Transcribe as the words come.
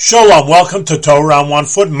Shalom, welcome to Torah on One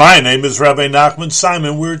Foot. My name is Rabbi Nachman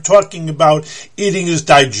Simon. We're talking about eating is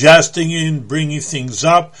digesting and bringing things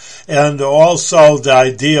up, and also the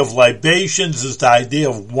idea of libations is the idea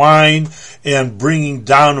of wine and bringing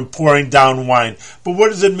down and pouring down wine. But what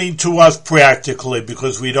does it mean to us practically?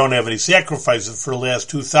 Because we don't have any sacrifices for the last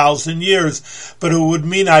 2,000 years, but it would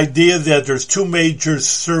mean idea that there's two major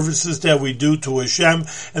services that we do to Ha-shem,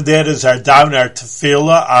 and that is our daven, our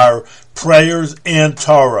tefillah, our prayers, and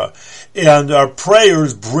Torah. And our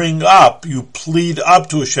prayers bring up, you plead up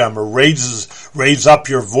to Hashem, or raise up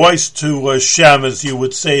your voice to Hashem, as you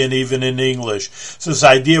would say, and even in English. So this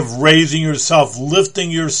idea of raising yourself,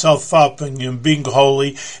 lifting yourself up, and being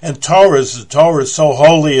holy. And Torah is so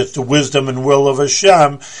holy, it's the wisdom and will of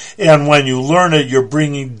Hashem. And when you learn it, you're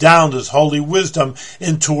bringing down this holy wisdom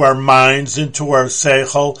into our minds, into our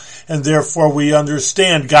seichel, and therefore we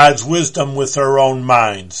understand God's wisdom with our own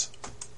minds.